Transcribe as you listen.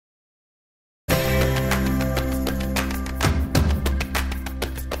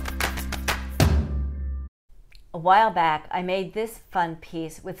while back, I made this fun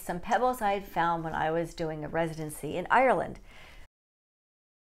piece with some pebbles I had found when I was doing a residency in Ireland.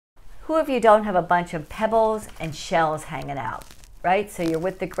 Who of you don't have a bunch of pebbles and shells hanging out, right? So you're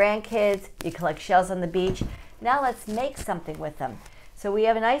with the grandkids, you collect shells on the beach. Now let's make something with them. So we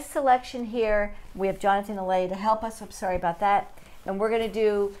have a nice selection here. We have Jonathan Alay to help us. I'm sorry about that. And we're going to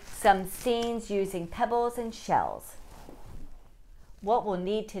do some scenes using pebbles and shells. What we'll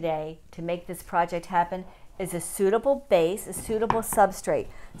need today to make this project happen is a suitable base, a suitable substrate.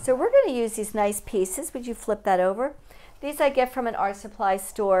 So we're going to use these nice pieces. Would you flip that over? These I get from an art supply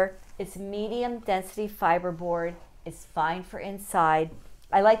store. It's medium density fiberboard. It's fine for inside.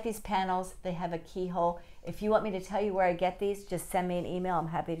 I like these panels. They have a keyhole. If you want me to tell you where I get these, just send me an email. I'm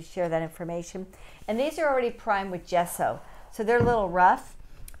happy to share that information. And these are already primed with gesso, so they're a little rough.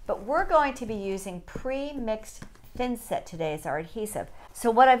 But we're going to be using pre-mixed thin set today as our adhesive.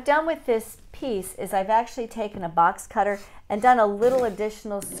 So what I've done with this piece is I've actually taken a box cutter and done a little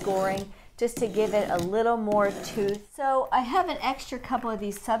additional scoring just to give it a little more tooth. So I have an extra couple of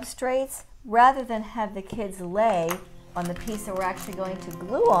these substrates. Rather than have the kids lay on the piece that we're actually going to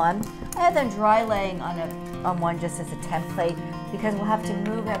glue on, I have them dry laying on one just as a template because we'll have to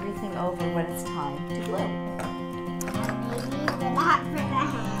move everything over when it's time to glue.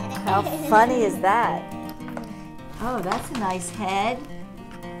 How funny is that? Oh, that's a nice head.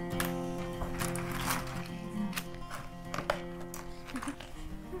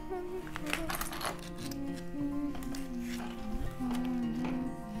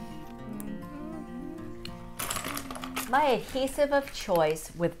 My adhesive of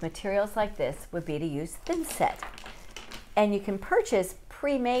choice with materials like this would be to use thin set. And you can purchase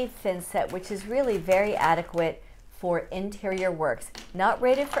pre-made thin set, which is really very adequate for interior works. Not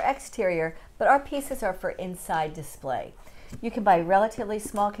rated for exterior, but our pieces are for inside display. You can buy relatively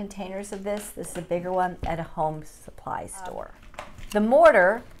small containers of this. This is a bigger one at a home supply store. The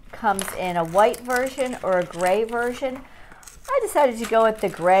mortar comes in a white version or a gray version. I decided to go with the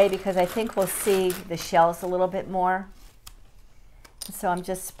gray because I think we'll see the shells a little bit more. So I'm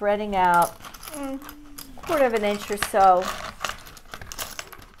just spreading out a quarter of an inch or so.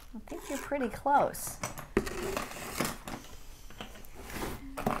 I think you're pretty close.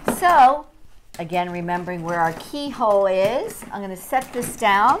 So, again, remembering where our keyhole is, I'm going to set this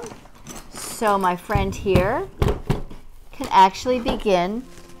down so my friend here can actually begin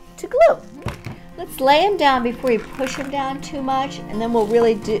to glue. Let's lay him down before we push him down too much, and then we'll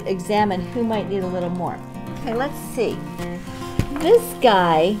really examine who might need a little more. Okay, let's see. This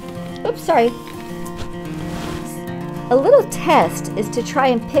guy, oops, sorry. A little test is to try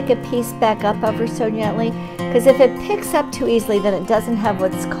and pick a piece back up ever so gently, because if it picks up too easily, then it doesn't have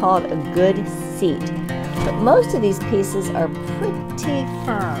what's called a good seat. But most of these pieces are pretty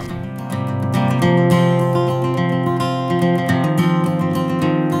firm.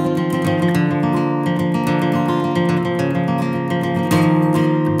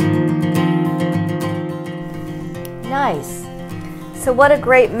 Nice. So what a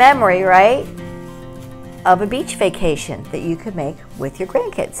great memory, right? Of a beach vacation that you could make with your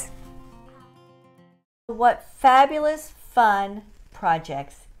grandkids. What fabulous fun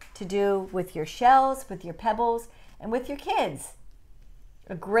projects to do with your shells, with your pebbles, and with your kids.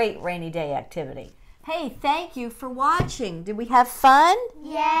 A great rainy day activity. Hey, thank you for watching. Did we have fun?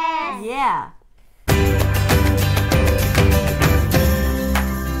 Yes. Yeah.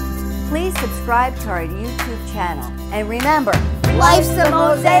 Please subscribe to our YouTube channel. And remember, life's a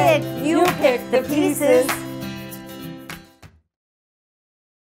mosaic. You pick the pieces.